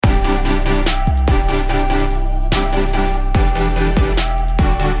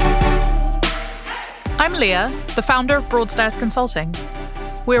Leah, the founder of Broadstairs Consulting.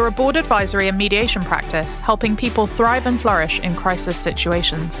 We're a board advisory and mediation practice helping people thrive and flourish in crisis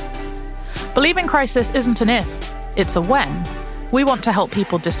situations. Believing crisis isn't an if, it's a when. We want to help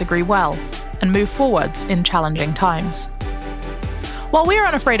people disagree well and move forwards in challenging times. While we are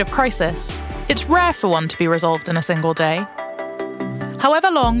unafraid of crisis, it's rare for one to be resolved in a single day.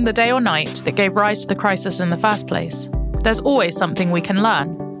 However long the day or night that gave rise to the crisis in the first place, there's always something we can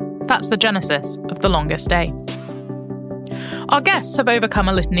learn. That's the genesis of The Longest Day. Our guests have overcome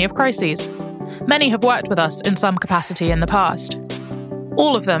a litany of crises. Many have worked with us in some capacity in the past.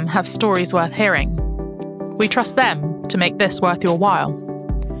 All of them have stories worth hearing. We trust them to make this worth your while.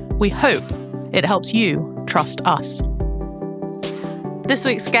 We hope it helps you trust us. This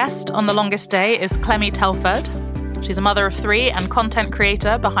week's guest on The Longest Day is Clemmie Telford. She's a mother of three and content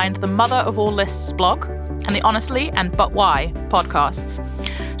creator behind the Mother of All Lists blog and the Honestly and But Why podcasts.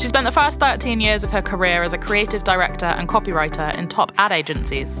 She spent the first 13 years of her career as a creative director and copywriter in top ad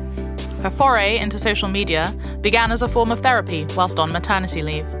agencies. Her foray into social media began as a form of therapy whilst on maternity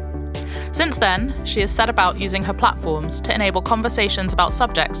leave. Since then, she has set about using her platforms to enable conversations about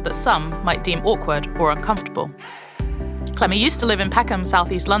subjects that some might deem awkward or uncomfortable. Clemmie used to live in Peckham,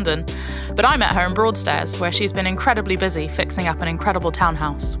 southeast London, but I met her in Broadstairs, where she's been incredibly busy fixing up an incredible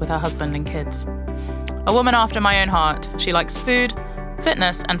townhouse with her husband and kids. A woman after my own heart, she likes food,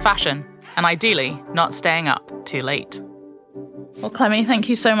 fitness and fashion, and ideally not staying up too late. Well, Clemmie, thank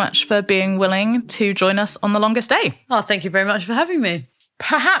you so much for being willing to join us on The Longest Day. Oh, thank you very much for having me.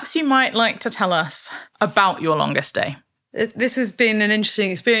 Perhaps you might like to tell us about your longest day. This has been an interesting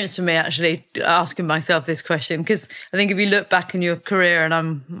experience for me, actually, asking myself this question, because I think if you look back in your career, and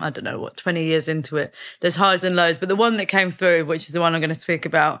I'm 20 years into it, there's highs and lows. But the one that came through, which is the one I'm going to speak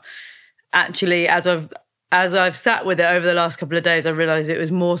about, actually, as I've sat with it over the last couple of days, I realised it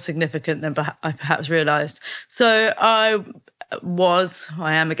was more significant than I perhaps realised. So I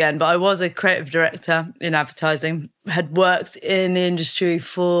am again, but I was a creative director in advertising, had worked in the industry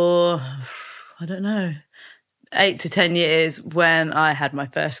for, 8 to 10 years when I had my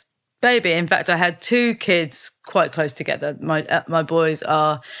first baby. In fact, I had two kids quite close together. My boys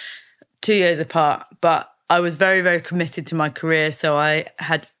are 2 years apart, but I was very, very committed to my career. So I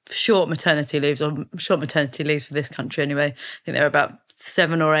had short maternity leaves for this country anyway. I think they were about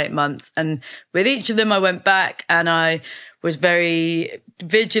 7 or 8 months. And with each of them, I went back and I was very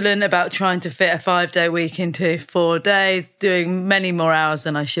vigilant about trying to fit a 5-day week into 4 days, doing many more hours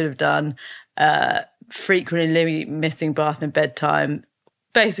than I should have done, frequently missing bath and bedtime,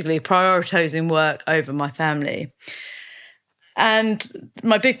 basically prioritising work over my family. And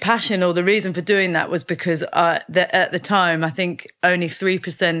my big passion, or the reason for doing that, was because at the time, I think only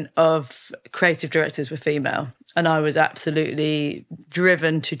 3% of creative directors were female. And I was absolutely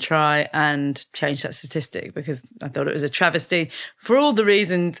driven to try and change that statistic because I thought it was a travesty for all the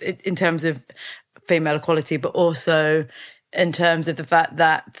reasons in terms of female equality, but also in terms of the fact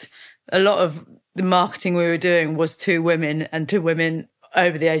that a lot of the marketing we were doing was to women and to women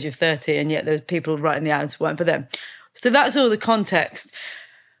over the age of 30, and yet those people writing the ads weren't for them. So that's all the context.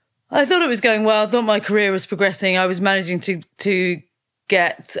 I thought it was going well. I thought my career was progressing. I was managing to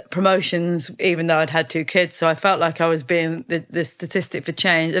get promotions, even though I'd had 2 kids. So I felt like I was being the statistic for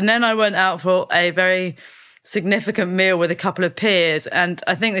change. And then I went out for a very significant meal with a couple of peers. And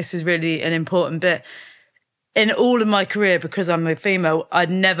I think this is really an important bit. In all of my career, because I'm a female,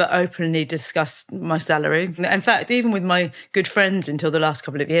 I'd never openly discussed my salary. In fact, even with my good friends until the last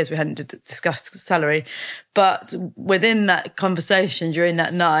couple of years, we hadn't discussed salary. But within that conversation during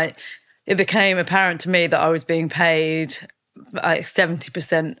that night, it became apparent to me that I was being paid like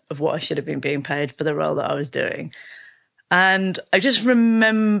 70% of what I should have been being paid for the role that I was doing. And I just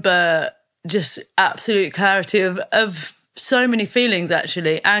remember just absolute clarity of so many feelings,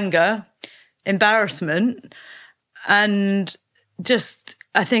 actually. Anger, embarrassment, and just,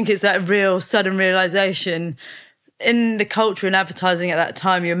 I think it's that real sudden realisation. In the culture in advertising at that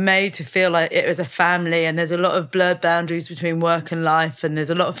time, you're made to feel like it was a family, and there's a lot of blurred boundaries between work and life, and there's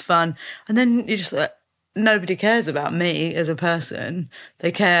a lot of fun. And then you're just like, nobody cares about me as a person.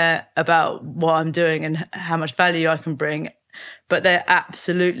 They care about what I'm doing and how much value I can bring, but they're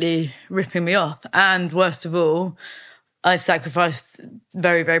absolutely ripping me off. And worst of all, I've sacrificed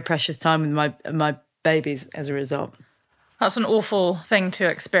very, very precious time with my babies as a result. That's an awful thing to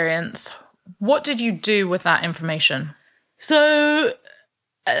experience. What did you do with that information? So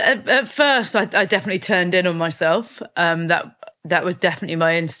at first, I definitely turned in on myself. That was definitely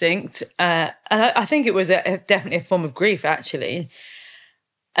my instinct. And I think it was definitely a form of grief, actually.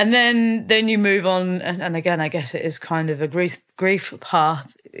 And then you move on, and again, I guess it is kind of a grief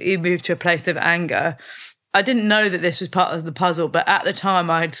path. You move to a place of anger. I didn't know that this was part of the puzzle, but at the time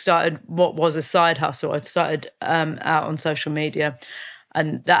I had started what was a side hustle. I'd started out on social media,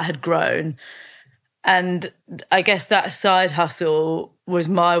 and that had grown. And I guess that side hustle was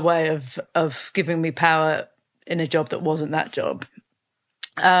my way of giving me power in a job that wasn't that job.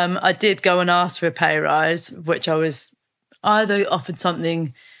 I did go and ask for a pay rise, which I was either offered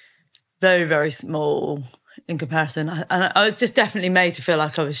something very, very small in comparison. And I was just definitely made to feel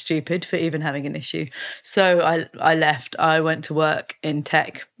like I was stupid for even having an issue. So I left. I went to work in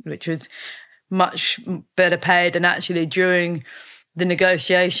tech, which was much better paid. And actually during the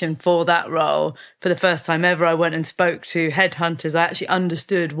negotiation for that role, for the first time ever, I went and spoke to headhunters. I actually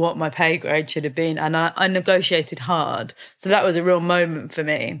understood what my pay grade should have been, and I negotiated hard. So that was a real moment for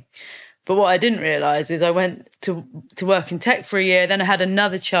me. But what I didn't realise is I went to work in tech for a year, then I had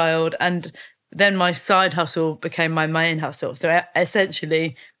another child, and then my side hustle became my main hustle. So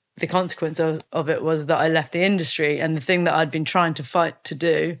essentially, the consequence of it was that I left the industry, and the thing that I'd been trying to fight to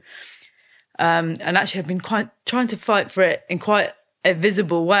do, and actually I've been trying to fight for it in quite a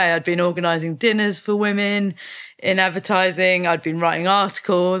visible way. I'd been organising dinners for women in advertising. I'd been writing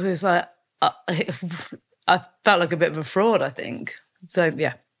articles. It's like, I felt like a bit of a fraud, I think. So,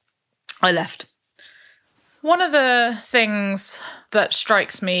 yeah, I left. One of the things that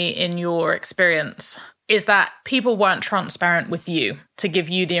strikes me in your experience is that people weren't transparent with you to give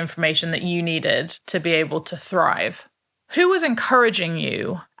you the information that you needed to be able to thrive. Who was encouraging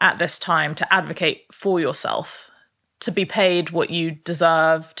you at this time to advocate for yourself, to be paid what you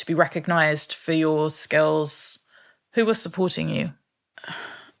deserve, to be recognised for your skills? Who was supporting you?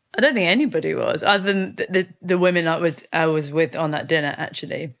 I don't think anybody was, other than the women I was with on that dinner,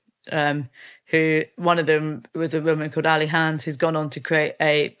 actually. Who one of them was a woman called Ali Hans, who's gone on to create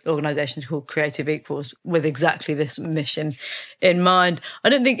a organisation called Creative Equals with exactly this mission in mind. I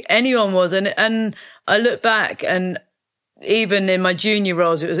don't think anyone was, and I look back, and even in my junior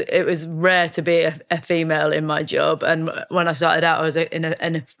roles, it was rare to be a female in my job. And when I started out, I was in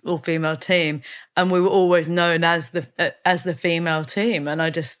an all-female team, and we were always known as the female team. And I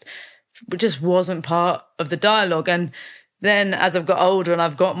just wasn't part of the dialogue. And then as I've got older and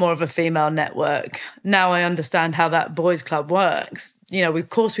I've got more of a female network, now I understand how that boys' club works. You know, of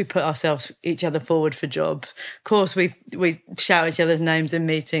course we put each other forward for jobs. Of course we shout each other's names in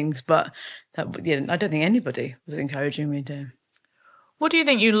meetings, but I don't think anybody was encouraging me to. What do you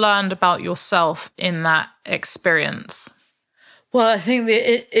think you learned about yourself in that experience? Well, I think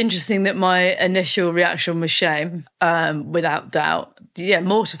interesting that my initial reaction was shame, without doubt. Yeah,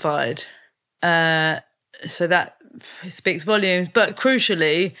 mortified. So that speaks volumes. But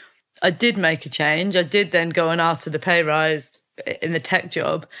crucially, I did make a change. I did then go and ask for the pay rise in the tech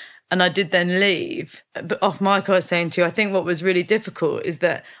job, and I did then leave. But off mic, I was saying to you, I think what was really difficult is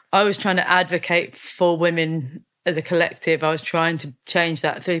that I was trying to advocate for women as a collective. I was trying to change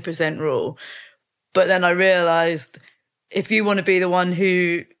that 3% rule. But then I realised if you want to be the one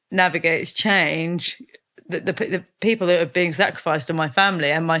who navigates change, the people that are being sacrificed are my family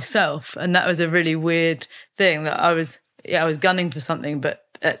and myself. And that was a really weird thing, that I was gunning for something, but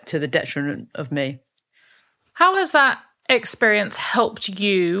to the detriment of me. How has that experience helped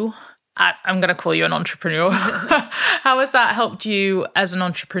you? I'm going to call you an entrepreneur. How has that helped you as an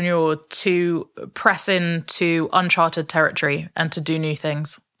entrepreneur to press into uncharted territory and to do new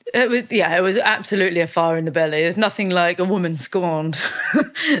things? It was absolutely a fire in the belly. There's nothing like a woman scorned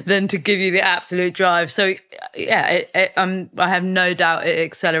than to give you the absolute drive. So, yeah, I have no doubt it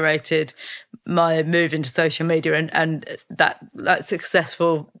accelerated my move into social media and that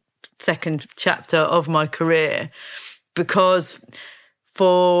successful second chapter of my career, because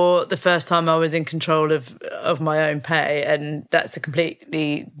for the first time I was in control of my own pay, and that's a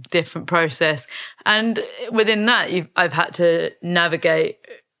completely different process. And within that, I've had to navigate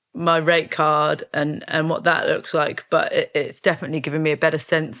my rate card and what that looks like, but it's definitely given me a better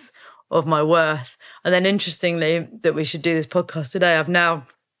sense of my worth. And then interestingly, that we should do this podcast today, I've now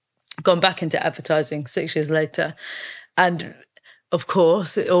gone back into advertising 6 years later. And of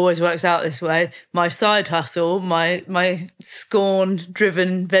course, it always works out this way. My side hustle, my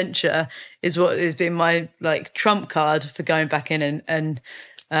scorn-driven venture is what has been my trump card for going back in and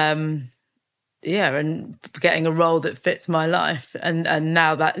getting a role that fits my life. And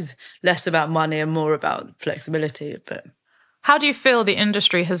now that is less about money and more about flexibility. But how do you feel the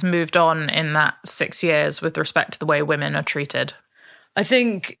industry has moved on in that 6 years with respect to the way women are treated? I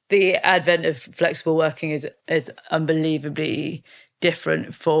think the advent of flexible working is unbelievably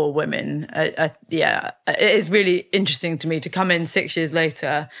different for women. Yeah, it is really interesting to me to come in 6 years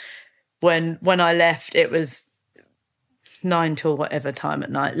later. When I left, it was 9 till whatever time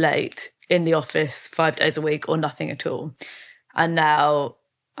at night, late, in the office 5 days a week or nothing at all. And now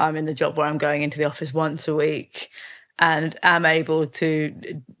I'm in a job where I'm going into the office once a week and am able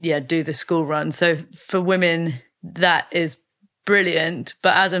to do the school run. So for women, that is brilliant.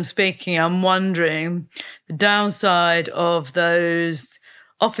 But as I'm speaking, I'm wondering the downside of those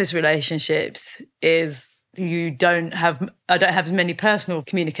office relationships is I don't have as many personal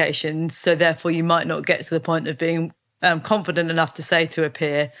communications. So therefore you might not get to the point of being confident enough to say to a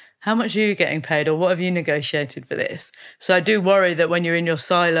peer, how much are you getting paid, or what have you negotiated for this? So I do worry that when you're in your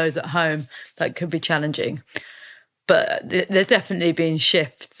silos at home, that could be challenging. But there's definitely been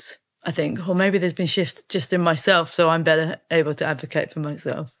shifts, I think, or maybe there's been shifts just in myself, so I'm better able to advocate for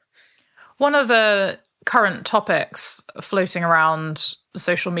myself. One of the current topics floating around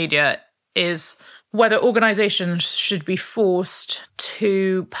social media is whether organisations should be forced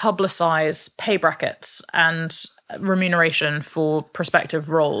to publicise pay brackets and remuneration for prospective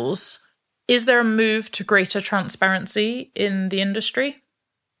roles. Is there a move to greater transparency in the industry?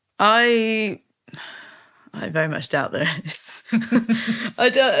 I very much doubt there is.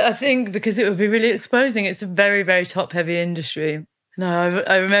 I think because it would be really exposing. It's a very, very top-heavy industry. No,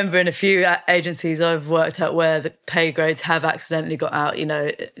 I remember in a few agencies I've worked at where the pay grades have accidentally got out,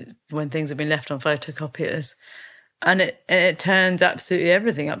 when things have been left on photocopiers. And it turns absolutely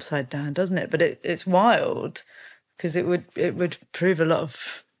everything upside down, doesn't it? But it's wild because it would prove a lot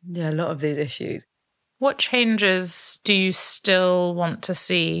of these issues. What changes do you still want to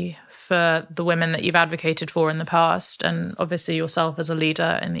see for the women that you've advocated for in the past, and obviously yourself as a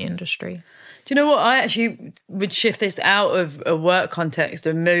leader in the industry? Do you know what? I actually would shift this out of a work context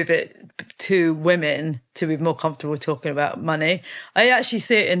and move it to women to be more comfortable talking about money. I actually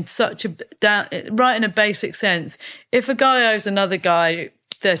see it in right in a basic sense. If a guy owes another guy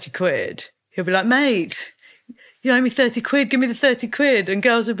 30 quid, he'll be like, mate, you owe me 30 quid, give me the 30 quid. And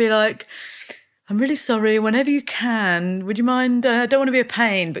girls would be like, I'm really sorry, whenever you can, would you mind, I don't want to be a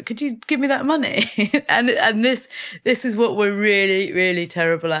pain, but could you give me that money? and this is what we're really, really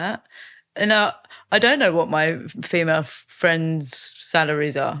terrible at. And I don't know what my female friends'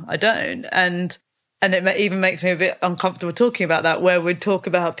 salaries are. I don't. And it even makes me a bit uncomfortable talking about that, where we'd talk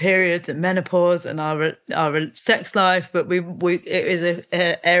about periods and menopause and our sex life, but it is an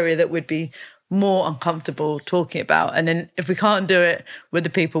area that would be more uncomfortable talking about. And then if we can't do it with the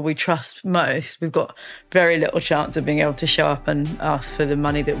people we trust most, we've got very little chance of being able to show up and ask for the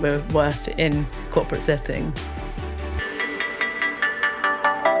money that we're worth in corporate setting.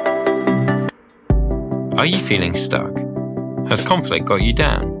 Are you feeling stuck? Has conflict got you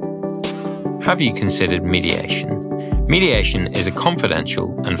down? Have you considered mediation? Mediation is a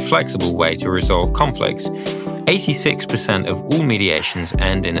confidential and flexible way to resolve conflicts. 86% of all mediations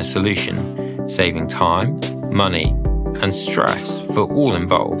end in a solution, saving time, money, and stress for all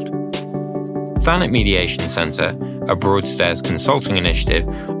involved. Thanet Mediation Centre, a Broadstairs consulting initiative,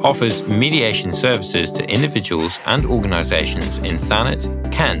 offers mediation services to individuals and organisations in Thanet,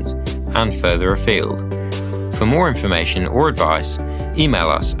 Kent, and further afield. For more information or advice, email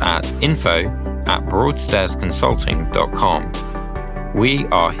us at info@broadstairsconsulting.com. We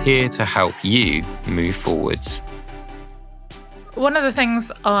are here to help you move forwards. One of the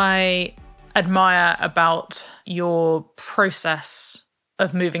things I admire about your process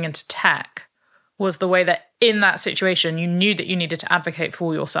of moving into tech was the way that in that situation, you knew that you needed to advocate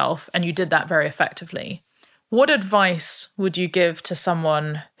for yourself, and you did that very effectively. What advice would you give to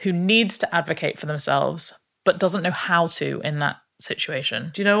someone who needs to advocate for themselves but doesn't know how to in that situation?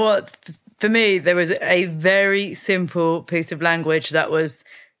 Do you know what? For me, there was a very simple piece of language that was,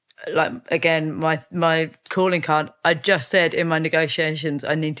 like, again, my calling card. I just said in my negotiations,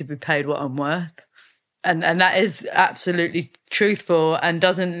 I need to be paid what I'm worth. And that is absolutely truthful and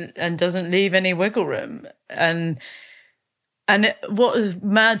doesn't leave any wiggle room. And what was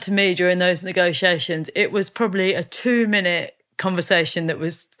mad to me during those negotiations, it was probably a 2-minute conversation that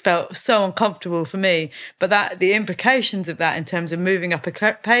felt so uncomfortable for me, but that the implications of that in terms of moving up a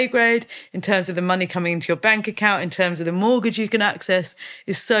pay grade, in terms of the money coming into your bank account, in terms of the mortgage you can access,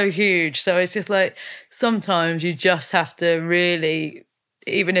 is so huge. So it's just like, sometimes you just have to really,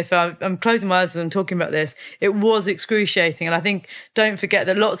 even if I'm closing my eyes as I'm talking about this, it was excruciating. And I think, don't forget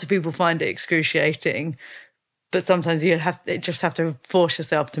that lots of people find it excruciating, but sometimes you just have to force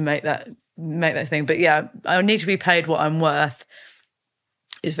yourself to make that thing. But yeah, I need to be paid what I'm worth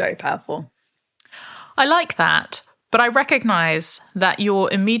is very powerful. I like that, but I recognise that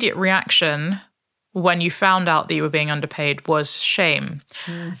your immediate reaction when you found out that you were being underpaid was shame.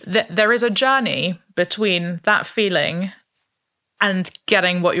 There is a journey between that feeling and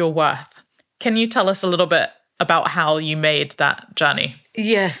getting what you're worth. Can you tell us a little bit about how you made that journey?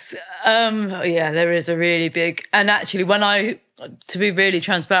 Yes. There is a really big... And actually, to be really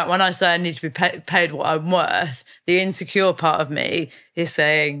transparent, when I say I need to be paid what I'm worth, the insecure part of me is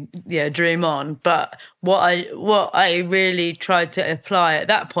saying, yeah, dream on. But what I really tried to apply at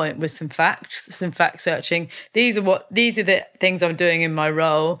that point was some fact searching. These are the things I'm doing in my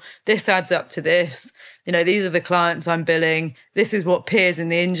role. This adds up to this. These are the clients I'm billing. This is what peers in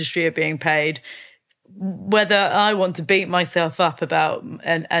the industry are being paid. Whether I want to beat myself up about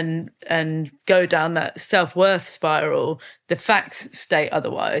and go down that self-worth spiral, the facts state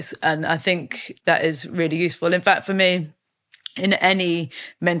otherwise. And I think that is really useful. In fact, for me, in any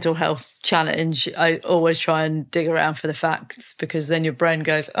mental health challenge, I always try and dig around for the facts, because then your brain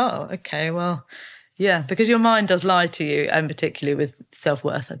goes, oh, okay, well, yeah, because your mind does lie to you, and particularly with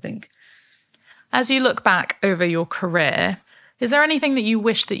self-worth, I think. As you look back over your career, is there anything that you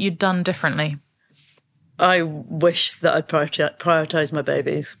wish that you'd done differently? I wish that I'd prioritise my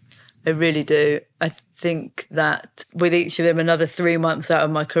babies. I really do. I think that with each of them, another 3 months out of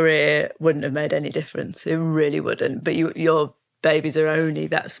my career wouldn't have made any difference. It really wouldn't. But your babies are only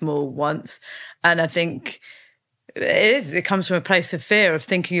that small once. And I think it comes from a place of fear, of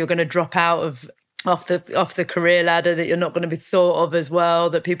thinking you're going to drop out off the career ladder, that you're not going to be thought of as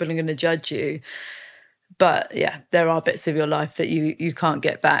well, that people are going to judge you. But yeah, there are bits of your life that you can't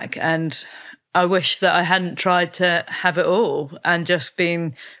get back. And I wish that I hadn't tried to have it all and just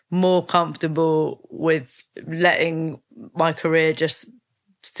been more comfortable with letting my career just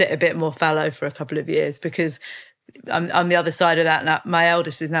sit a bit more fallow for a couple of years, because I'm the other side of that now. My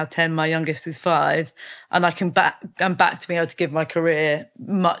eldest is now 10, my youngest is 5, and I'm back to being able to give my career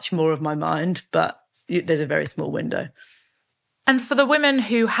much more of my mind, but there's a very small window. And for the women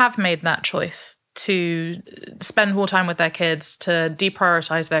who have made that choice to spend more time with their kids, to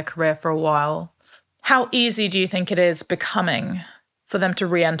deprioritise their career for a while, how easy do you think it is becoming for them to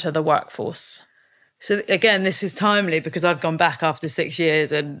re-enter the workforce? So again, this is timely because I've gone back after 6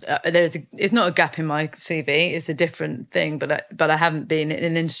 years, and it's not a gap in my CV. It's a different thing, but I haven't been in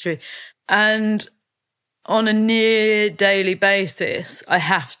an industry. And on a near daily basis, I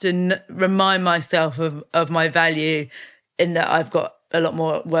have to remind myself of my value, in that I've got a lot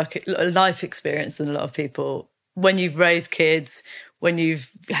more life experience than a lot of people. When you've raised kids, when you've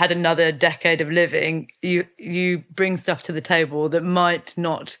had another decade of living, you bring stuff to the table that might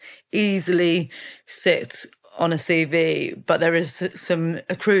not easily sit on a CV, but there is some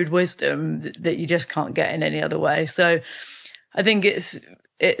accrued wisdom that you just can't get in any other way. So I think it's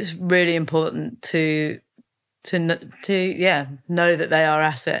really important to know that they are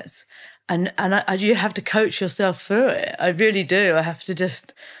assets. And you have to coach yourself through it. I really do. I have to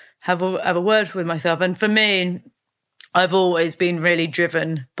just have a word with myself. And for me, I've always been really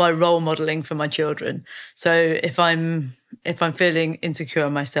driven by role modelling for my children. So if I'm feeling insecure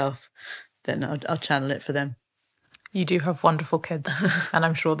myself, then I'll channel it for them. You do have wonderful kids, and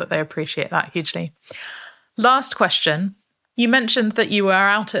I'm sure that they appreciate that hugely. Last question. You mentioned that you were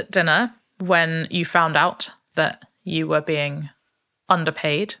out at dinner when you found out that you were being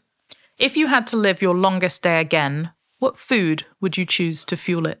underpaid. If you had to live your longest day again, what food would you choose to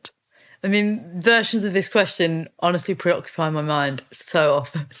fuel it? I mean, versions of this question honestly preoccupy my mind so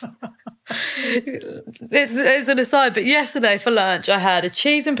often. It's an aside, but yesterday for lunch I had a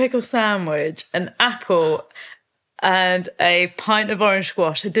cheese and pickle sandwich, an apple, and a pint of orange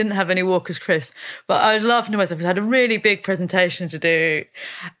squash. I didn't have any Walker's crisps, but I was laughing to myself because I had a really big presentation to do.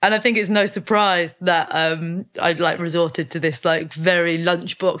 And I think it's no surprise that I resorted to this very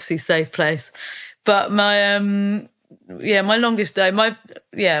lunchboxy safe place. But my longest day, my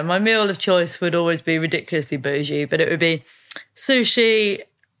meal of choice would always be ridiculously bougie, but it would be sushi,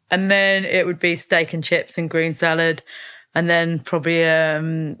 and then it would be steak and chips and green salad, and then probably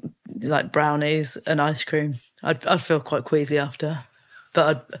brownies and ice cream. I'd feel quite queasy after,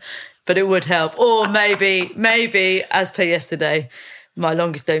 but it would help. Or maybe as per yesterday, my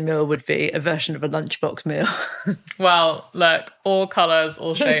longest day meal would be a version of a lunchbox meal. Well, look, all colours,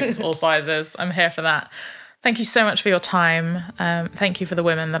 all shapes, all sizes. I'm here for that. Thank you so much for your time. Thank you for the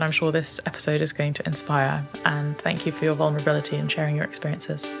women that I'm sure this episode is going to inspire. And thank you for your vulnerability and sharing your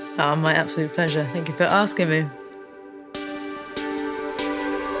experiences. Oh, my absolute pleasure. Thank you for asking me.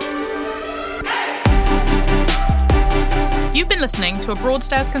 You've been listening to a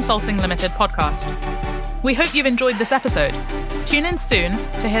Broadstairs Consulting Limited podcast. We hope you've enjoyed this episode. Tune in soon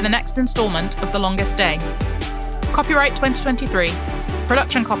to hear the next instalment of The Longest Day. Copyright 2023.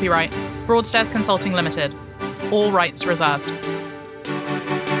 Production copyright Broadstairs Consulting Limited. All rights reserved.